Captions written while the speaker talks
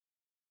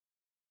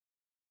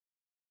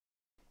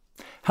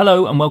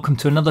Hello and welcome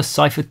to another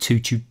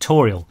Cypher2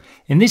 tutorial.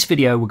 In this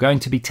video we're going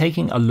to be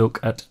taking a look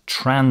at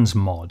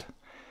TransMod.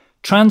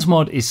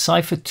 TransMod is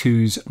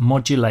Cypher2's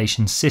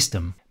modulation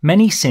system.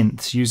 Many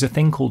synths use a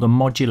thing called a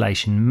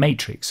modulation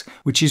matrix,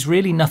 which is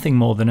really nothing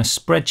more than a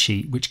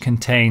spreadsheet which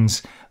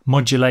contains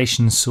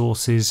modulation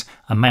sources,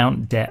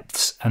 amount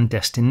depths and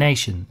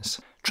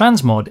destinations.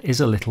 TransMod is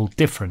a little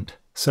different,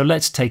 so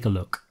let's take a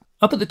look.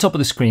 Up at the top of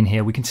the screen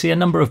here we can see a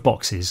number of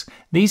boxes.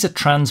 These are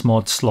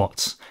TransMod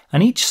slots,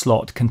 and each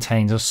slot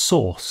contains a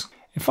source.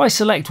 If I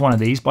select one of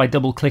these by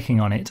double clicking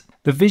on it,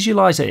 the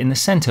visualizer in the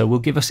center will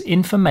give us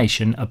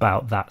information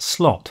about that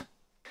slot.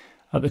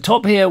 At the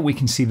top here we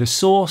can see the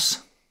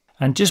source,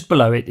 and just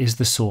below it is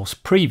the source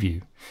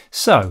preview.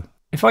 So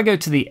if I go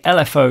to the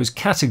LFO's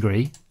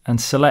category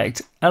and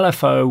select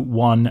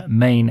LFO1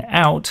 main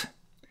out,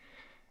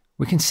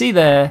 we can see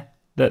there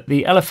that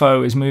the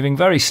LFO is moving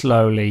very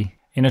slowly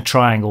in a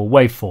triangle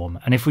waveform.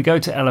 And if we go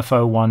to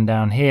LFO1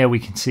 down here, we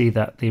can see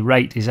that the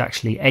rate is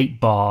actually 8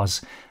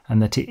 bars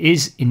and that it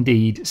is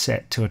indeed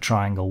set to a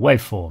triangle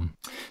waveform.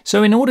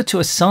 So in order to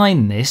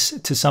assign this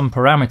to some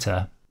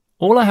parameter,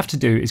 all I have to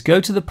do is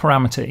go to the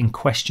parameter in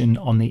question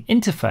on the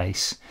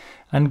interface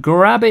and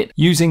grab it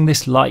using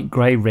this light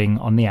grey ring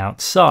on the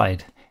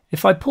outside.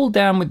 If I pull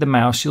down with the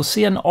mouse, you'll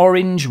see an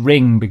orange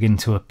ring begin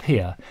to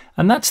appear,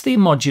 and that's the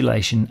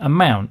modulation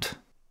amount.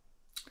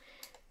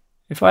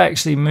 If I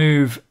actually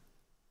move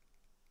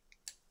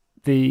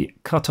the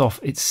cutoff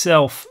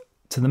itself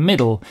to the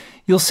middle,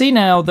 you'll see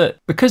now that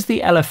because the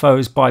LFO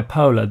is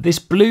bipolar, this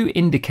blue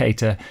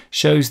indicator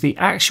shows the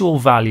actual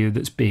value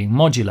that's being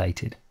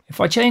modulated. If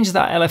I change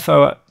that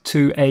LFO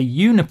to a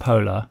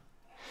unipolar,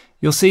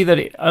 you'll see that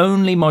it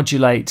only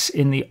modulates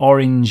in the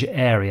orange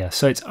area.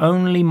 So it's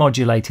only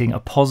modulating a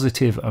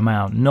positive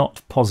amount,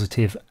 not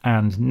positive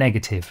and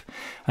negative.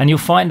 And you'll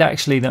find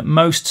actually that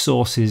most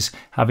sources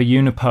have a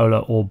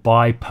unipolar or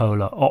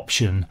bipolar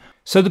option.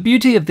 So the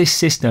beauty of this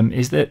system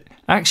is that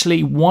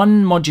actually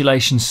one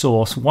modulation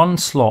source, one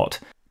slot,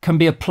 can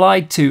be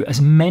applied to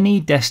as many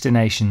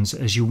destinations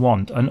as you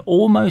want, and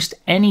almost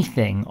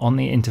anything on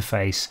the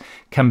interface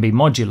can be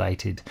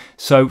modulated.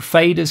 So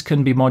faders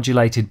can be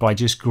modulated by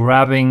just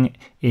grabbing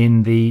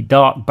in the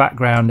dark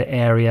background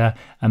area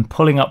and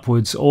pulling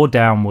upwards or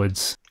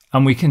downwards.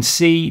 And we can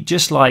see,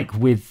 just like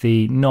with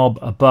the knob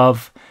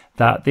above,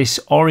 that this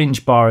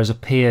orange bar has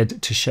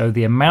appeared to show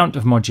the amount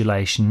of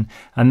modulation,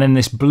 and then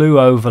this blue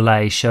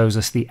overlay shows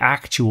us the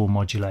actual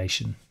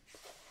modulation.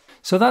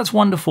 So that's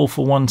wonderful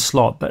for one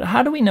slot, but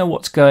how do we know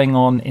what's going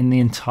on in the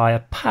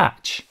entire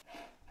patch?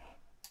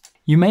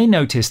 You may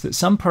notice that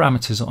some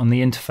parameters on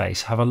the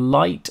interface have a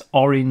light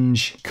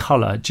orange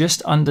color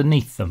just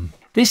underneath them.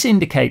 This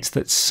indicates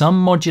that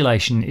some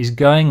modulation is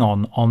going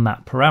on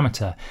that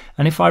parameter,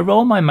 and if I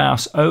roll my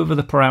mouse over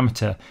the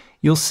parameter,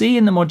 you'll see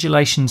in the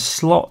modulation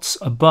slots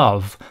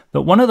above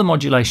that one of the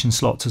modulation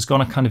slots has gone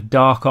a kind of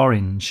dark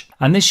orange,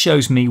 and this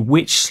shows me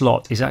which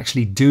slot is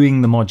actually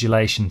doing the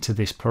modulation to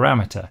this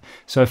parameter.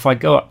 So if I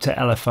go up to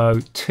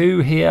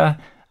LFO2 here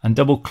and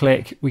double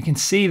click, we can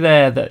see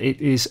there that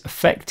it is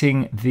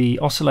affecting the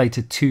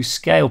oscillator 2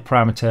 scale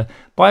parameter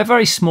by a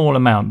very small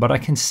amount, but I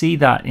can see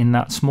that in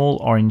that small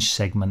orange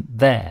segment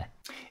there.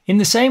 In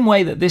the same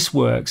way that this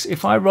works,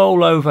 if I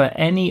roll over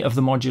any of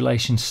the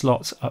modulation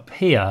slots up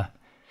here,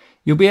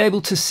 you'll be able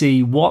to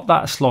see what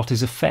that slot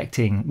is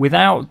affecting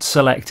without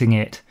selecting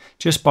it,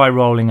 just by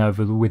rolling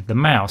over with the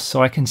mouse.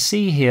 So I can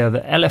see here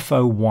that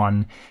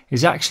LFO1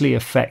 is actually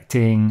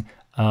affecting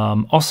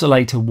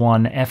oscillator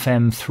 1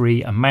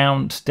 FM3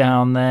 amount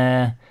down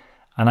there.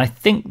 And I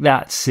think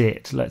that's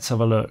it. Let's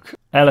have a look.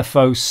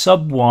 LFO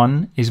sub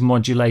 1 is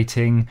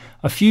modulating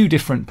a few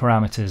different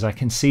parameters. I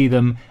can see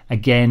them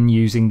again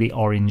using the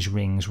orange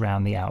rings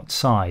around the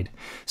outside.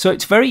 So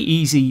it's very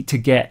easy to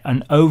get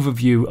an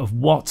overview of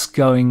what's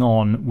going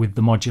on with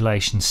the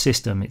modulation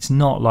system. It's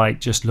not like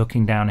just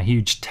looking down a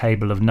huge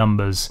table of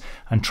numbers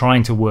and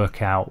trying to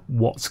work out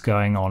what's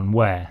going on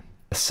where.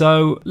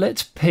 So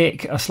let's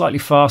pick a slightly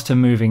faster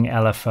moving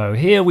LFO.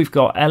 Here we've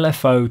got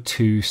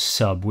LFO2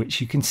 sub,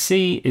 which you can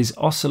see is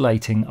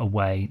oscillating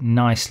away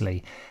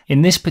nicely.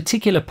 In this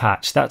particular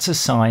patch, that's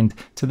assigned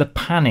to the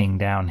panning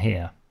down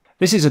here.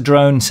 This is a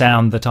drone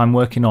sound that I'm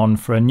working on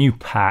for a new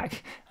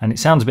pack, and it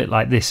sounds a bit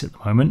like this at the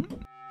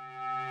moment.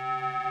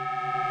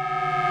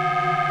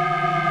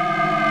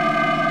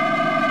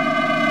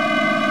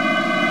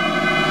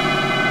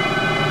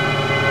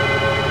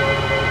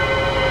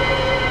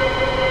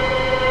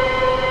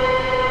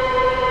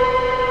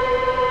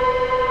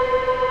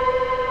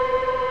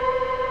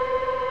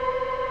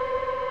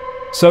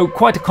 So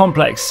quite a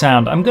complex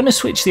sound. I'm going to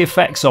switch the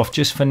effects off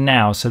just for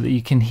now so that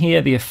you can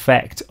hear the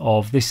effect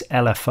of this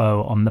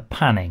LFO on the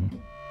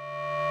panning.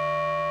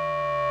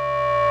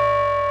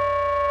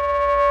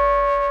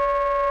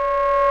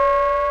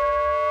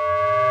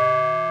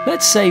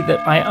 Let's say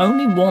that I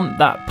only want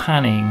that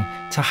panning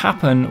to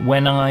happen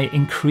when I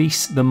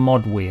increase the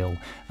mod wheel,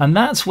 and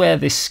that's where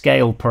this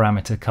scale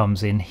parameter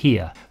comes in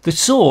here. The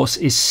source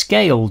is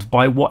scaled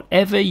by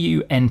whatever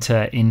you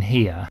enter in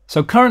here.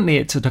 So currently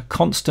it's at a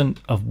constant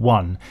of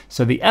 1,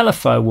 so the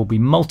LFO will be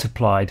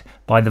multiplied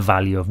by the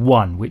value of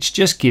 1, which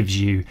just gives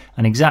you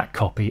an exact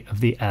copy of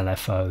the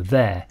LFO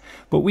there.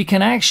 But we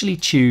can actually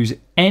choose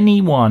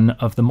any one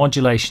of the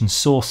modulation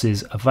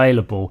sources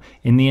available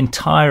in the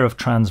entire of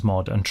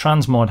TransMod, and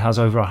TransMod has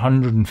over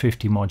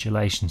 150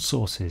 modulation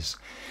sources.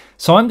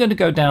 So I'm going to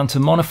go down to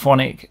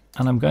monophonic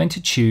and I'm going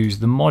to choose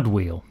the mod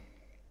wheel.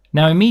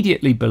 Now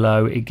immediately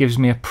below it gives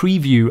me a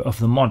preview of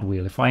the mod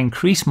wheel. If I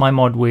increase my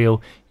mod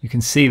wheel, you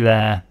can see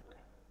there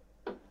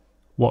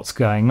what's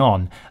going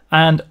on.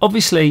 And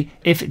obviously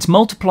if it's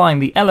multiplying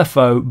the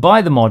LFO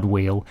by the mod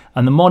wheel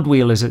and the mod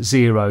wheel is at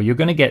 0, you're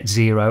going to get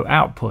 0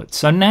 output.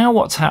 So now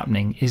what's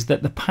happening is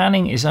that the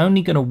panning is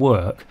only going to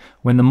work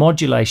when the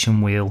modulation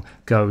wheel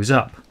goes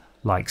up,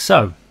 like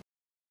so.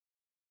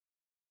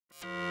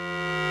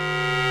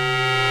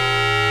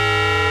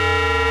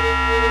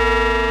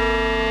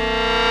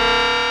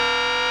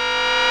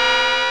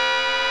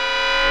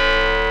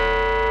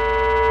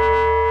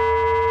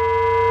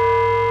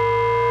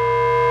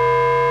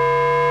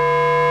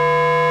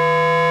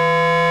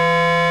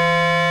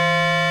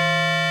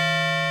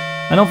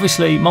 And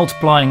obviously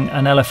multiplying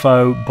an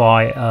LFO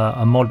by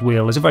a mod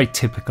wheel is a very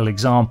typical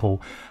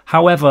example.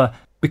 However,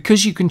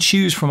 because you can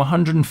choose from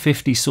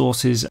 150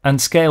 sources and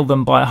scale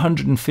them by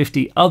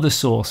 150 other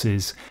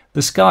sources,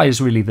 the sky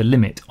is really the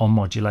limit on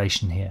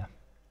modulation here.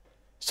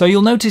 So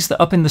you'll notice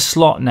that up in the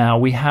slot now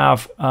we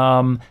have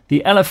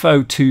the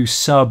LFO2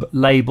 sub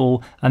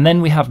label, and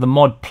then we have the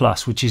mod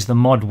plus, which is the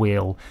mod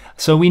wheel.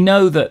 So we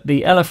know that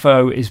the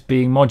LFO is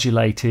being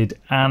modulated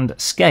and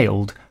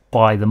scaled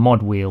by the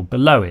mod wheel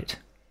below it.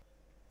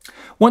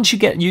 Once you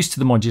get used to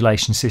the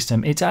modulation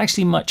system, it's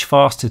actually much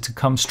faster to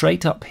come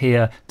straight up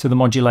here to the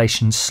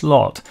modulation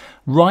slot,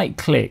 right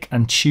click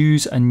and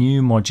choose a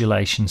new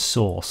modulation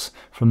source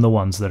from the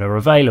ones that are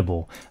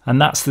available. And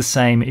that's the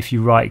same if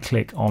you right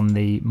click on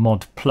the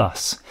mod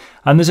plus.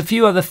 And there's a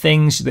few other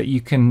things that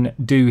you can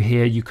do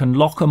here. You can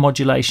lock a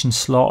modulation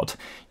slot,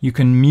 you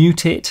can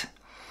mute it.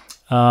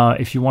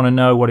 If you want to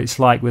know what it's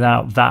like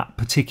without that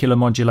particular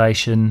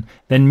modulation,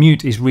 then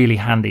mute is really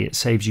handy. It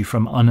saves you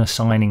from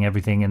unassigning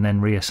everything and then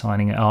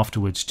reassigning it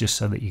afterwards, just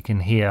so that you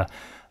can hear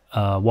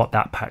what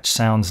that patch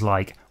sounds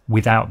like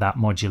without that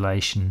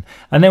modulation.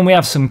 And then we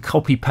have some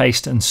copy,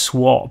 paste and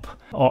swap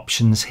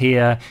options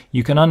here.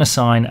 You can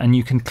unassign and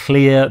you can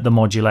clear the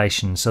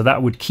modulation. So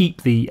that would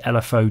keep the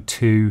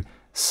LFO2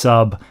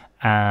 sub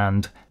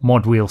and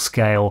mod wheel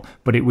scale,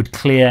 but it would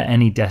clear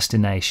any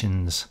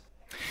destinations.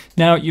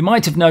 Now you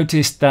might have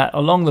noticed that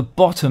along the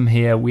bottom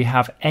here we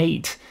have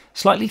 8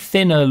 slightly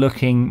thinner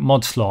looking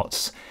mod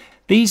slots.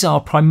 These are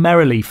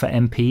primarily for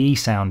MPE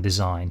sound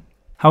design.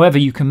 However,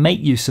 you can make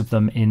use of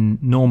them in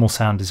normal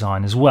sound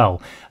design as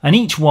well. And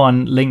each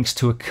one links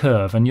to a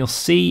curve, and you'll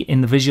see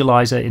in the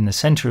visualizer in the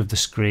center of the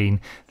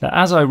screen that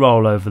as I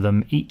roll over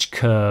them, each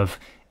curve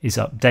is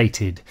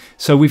updated.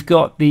 So we've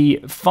got the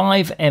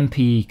 5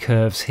 MPE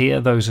curves here.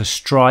 Those are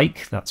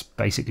strike, that's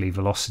basically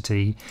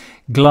velocity,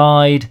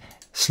 glide,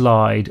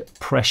 slide,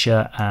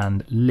 pressure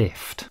and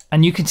lift.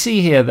 And you can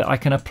see here that I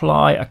can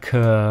apply a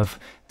curve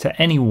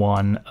to any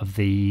one of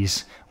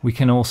these. We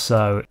can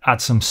also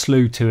add some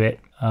slew to it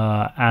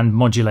and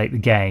modulate the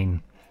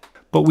gain.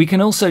 But we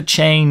can also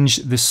change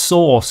the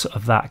source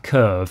of that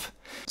curve.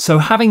 So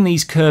having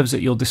these curves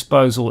at your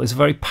disposal is a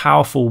very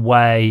powerful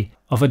way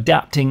of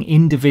adapting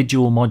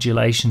individual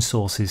modulation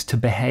sources to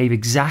behave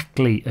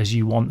exactly as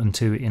you want them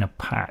to in a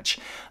patch.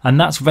 And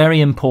that's very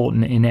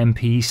important in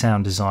MPE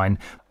sound design,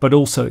 but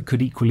also it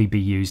could equally be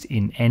used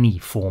in any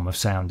form of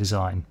sound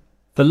design.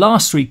 The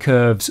last 3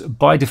 curves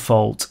by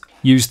default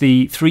use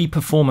the 3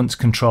 performance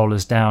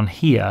controllers down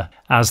here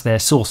as their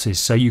sources,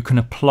 so you can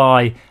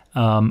apply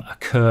a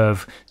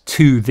curve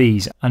to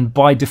these, and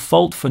by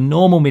default for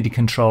normal MIDI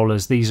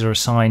controllers these are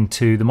assigned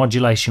to the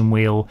modulation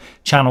wheel,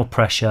 channel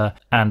pressure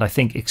and I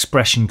think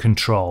expression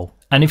control.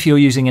 And if you're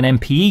using an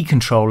MPE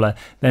controller,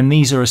 then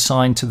these are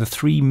assigned to the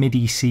 3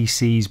 MIDI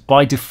CCs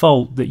by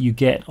default that you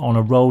get on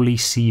a Rolly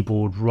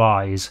Seaboard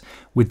Rise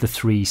with the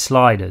 3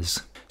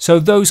 sliders. So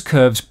those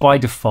curves by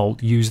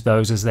default use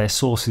those as their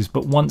sources,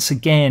 but once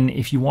again,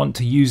 if you want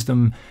to use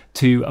them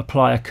to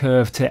apply a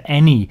curve to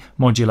any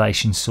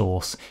modulation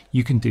source,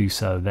 you can do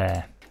so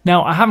there.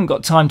 Now, I haven't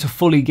got time to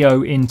fully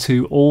go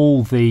into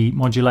all the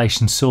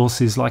modulation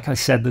sources. Like I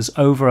said, there's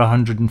over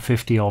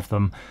 150 of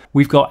them.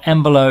 We've got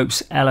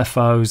envelopes,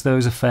 LFOs,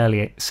 those are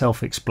fairly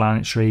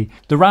self-explanatory.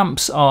 The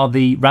ramps are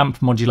the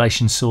ramp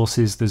modulation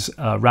sources. There's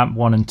ramp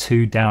 1 and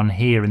 2 down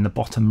here in the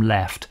bottom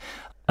left,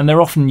 and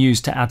they're often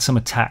used to add some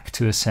attack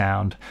to a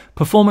sound.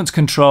 Performance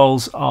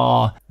controls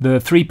are the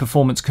 3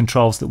 performance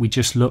controls that we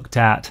just looked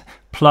at,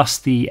 plus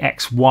the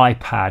XY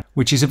pad,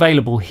 which is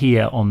available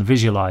here on the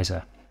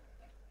visualizer.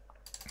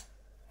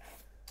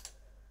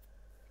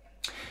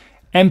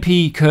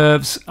 MPE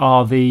curves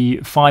are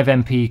the 5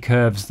 MPE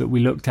curves that we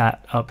looked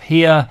at up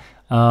here.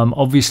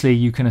 Obviously,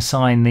 you can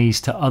assign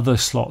these to other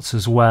slots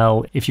as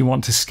well. If you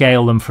want to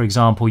scale them, for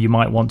example, you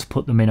might want to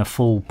put them in a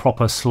full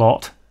proper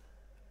slot.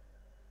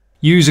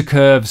 User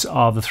curves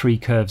are the 3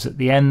 curves at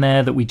the end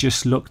there that we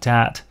just looked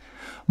at.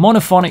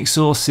 Monophonic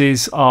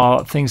sources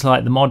are things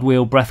like the mod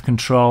wheel breath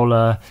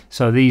controller.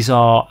 So these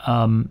are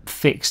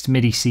fixed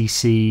MIDI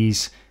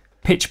CCs.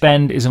 Pitch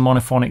bend is a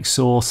monophonic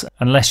source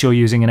unless you're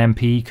using an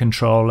MPE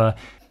controller.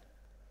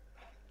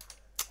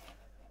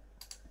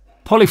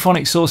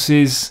 Polyphonic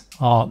sources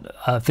are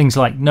things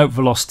like note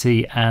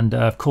velocity and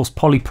of course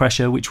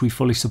polypressure, which we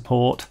fully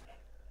support.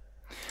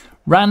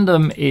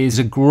 Random is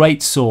a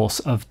great source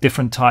of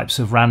different types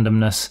of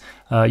randomness.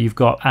 You've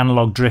got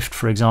analog drift,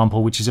 for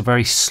example, which is a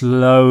very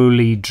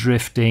slowly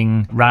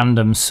drifting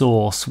random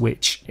source,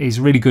 which is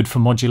really good for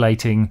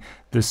modulating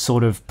the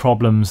sort of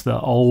problems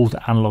that old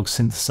analog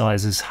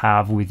synthesizers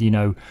have with, you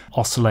know,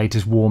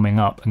 oscillators warming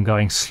up and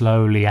going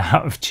slowly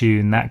out of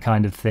tune, that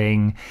kind of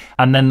thing.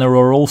 And then there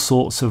are all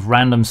sorts of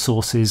random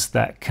sources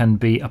that can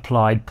be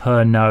applied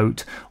per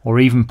note or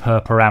even per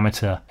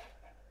parameter.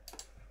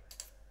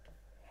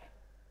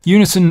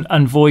 Unison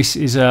and voice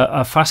is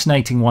a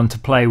fascinating one to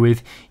play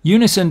with.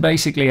 Unison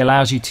basically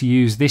allows you to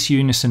use this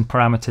unison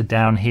parameter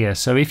down here.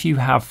 So if you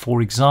have, for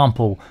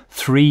example,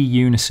 3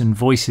 unison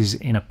voices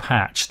in a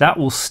patch, that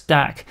will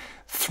stack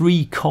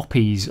 3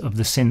 copies of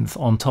the synth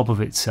on top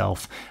of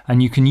itself,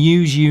 and you can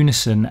use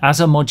unison as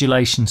a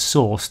modulation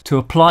source to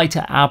apply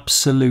to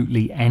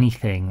absolutely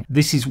anything.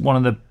 This is one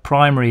of the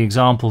primary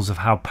examples of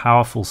how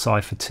powerful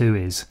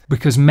Cypher2 is,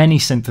 because many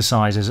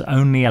synthesizers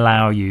only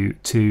allow you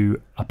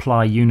to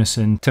apply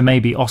unison to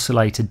maybe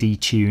oscillator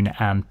detune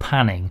and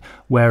panning,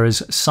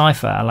 whereas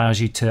Cypher allows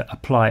you to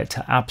apply it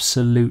to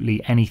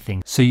absolutely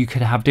anything. So you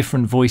could have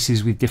different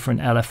voices with different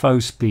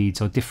LFO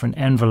speeds or different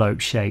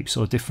envelope shapes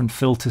or different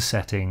filter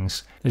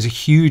settings. There's a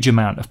huge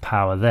amount of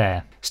power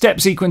there. Step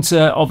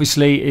sequencer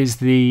obviously is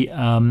the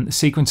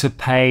sequencer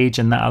page,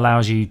 and that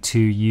allows you to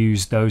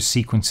use those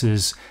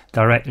sequencers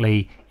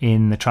directly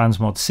in the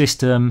TransMod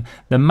system.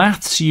 The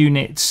maths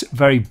units,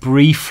 very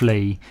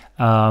briefly,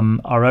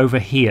 are over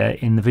here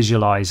in the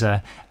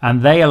visualizer,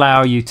 and they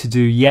allow you to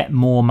do yet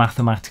more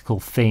mathematical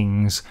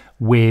things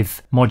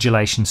with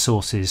modulation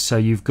sources. So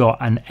you've got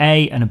an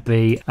A and a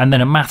B, and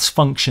then a maths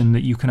function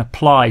that you can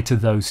apply to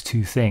those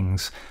 2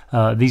 things.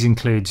 These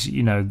include,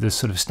 you know, the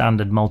sort of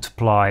standard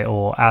multiply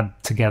or add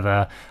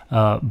together,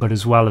 but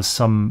as well as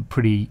some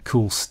pretty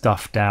cool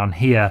stuff down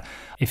here.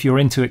 If you're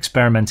into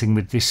experimenting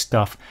with this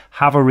stuff,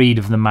 have a read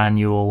of the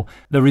manual.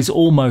 There is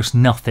almost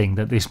nothing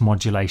that this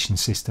modulation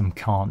system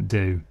can't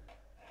do.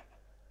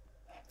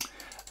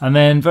 And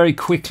then very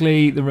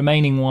quickly, the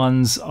remaining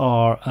ones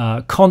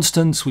are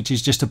constants, which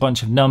is just a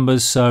bunch of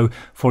numbers. So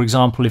for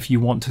example, if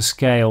you want to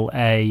scale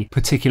a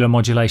particular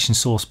modulation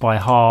source by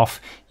half,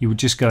 you would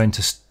just go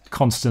into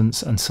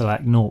constants and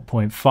select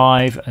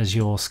 0.5 as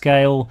your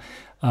scale.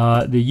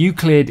 The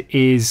Euclid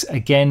is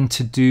again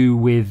to do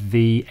with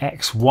the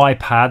XY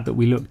pad that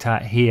we looked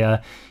at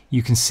here.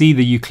 You can see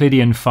the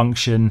Euclidean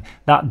function.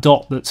 That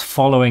dot that's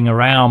following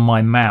around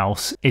my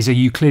mouse is a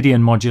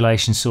Euclidean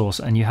modulation source,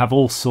 and you have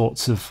all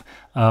sorts of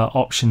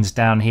options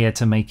down here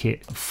to make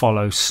it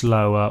follow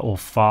slower or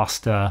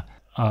faster,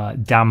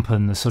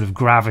 dampen the sort of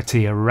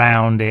gravity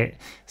around it.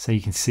 So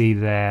you can see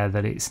there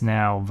that it's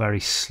now very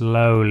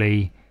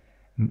slowly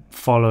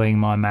following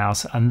my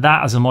mouse, and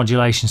that as a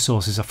modulation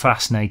source is a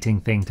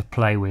fascinating thing to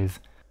play with.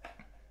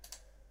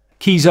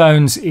 Key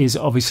zones is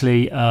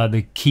obviously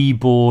the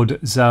keyboard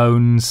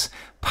zones.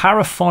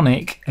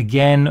 Paraphonic,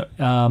 again,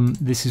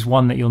 this is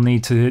one that you'll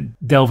need to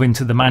delve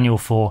into the manual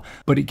for,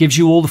 but it gives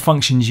you all the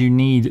functions you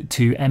need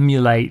to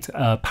emulate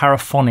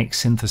paraphonic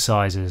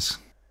synthesizers.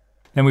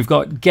 Then we've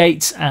got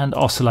gates and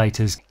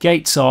oscillators.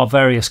 Gates are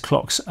various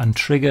clocks and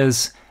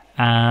triggers,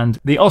 and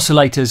the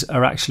oscillators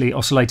are actually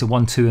oscillator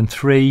 1, 2 and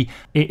 3.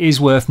 It is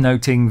worth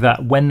noting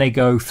that when they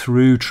go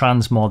through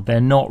TransMod,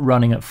 they're not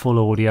running at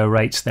full audio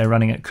rates, they're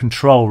running at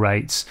control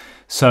rates.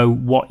 So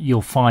what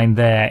you'll find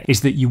there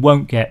is that you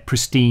won't get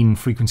pristine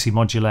frequency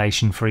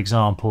modulation, for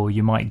example.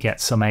 You might get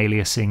some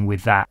aliasing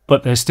with that,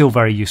 but they're still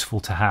very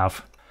useful to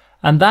have.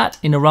 And that,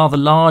 in a rather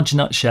large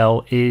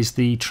nutshell, is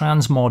the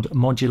TransMod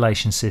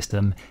modulation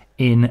system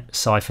in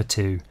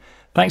Cypher2.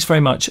 Thanks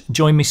very much.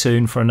 Join me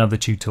soon for another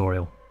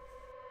tutorial.